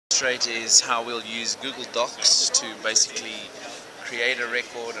demonstrate is how we'll use Google Docs to basically create a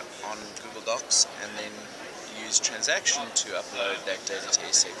record on Google Docs and then use Transaction to upload that data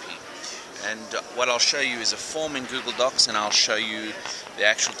to SAP. And what I'll show you is a form in Google Docs, and I'll show you the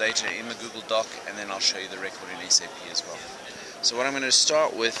actual data in the Google Doc, and then I'll show you the record in SAP as well. So what I'm going to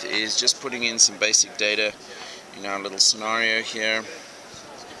start with is just putting in some basic data in our little scenario here.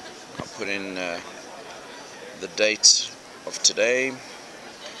 I'll put in the date of today.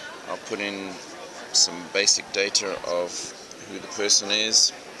 I'll put in some basic data of who the person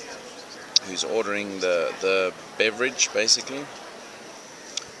is who's ordering the beverage basically,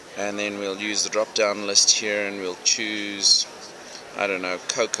 and then we'll use the drop down list here and we'll choose, I don't know,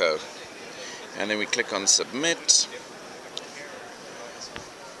 cocoa, and then we click on submit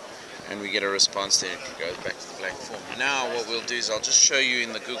and we get a response there. It goes back to the blank form. Now what we'll do is I'll just show you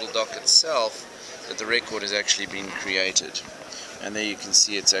in the Google Doc itself that the record has actually been created, and there you can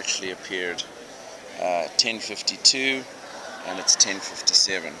see it's actually appeared 10:52 and it's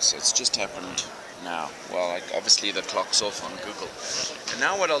 10:57, so it's just happened now. Well, obviously the clock's off on Google. And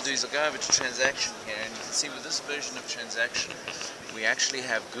now what I'll do is I'll go over to Transaction here, and you can see with this version of Transaction we actually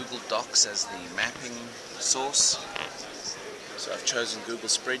have Google Docs as the mapping source. So I've chosen Google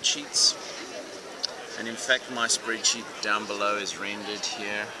Spreadsheets, and in fact my spreadsheet down below is rendered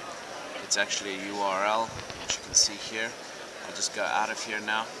here. It's actually a URL, which you can see here. I'll just go out of here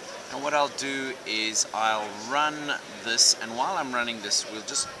now. And what I'll do is I'll run this, and while I'm running this we'll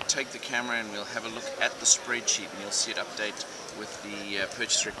just take the camera and we'll have a look at the spreadsheet, and you'll see it update with the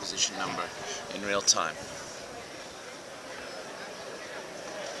purchase requisition number in real time.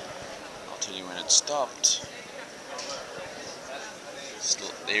 I'll tell you when it stopped.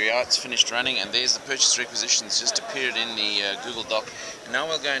 There we are, it's finished running, and there's the purchase requisitions just appeared in the Google Doc. And now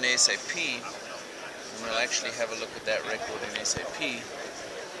we'll go into SAP and we'll actually have a look at that record in SAP.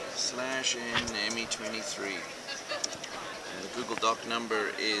 /N ME23, and the Google Doc number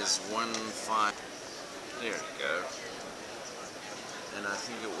is 15. There we go. And I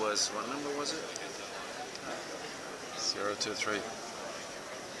think it was, what number was it? 023.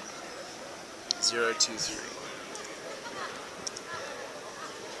 023.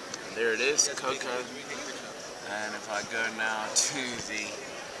 And there it is, cocoa. And if I go now to the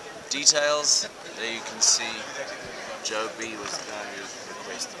details, there you can see Joe B was the guy who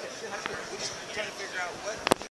requested it.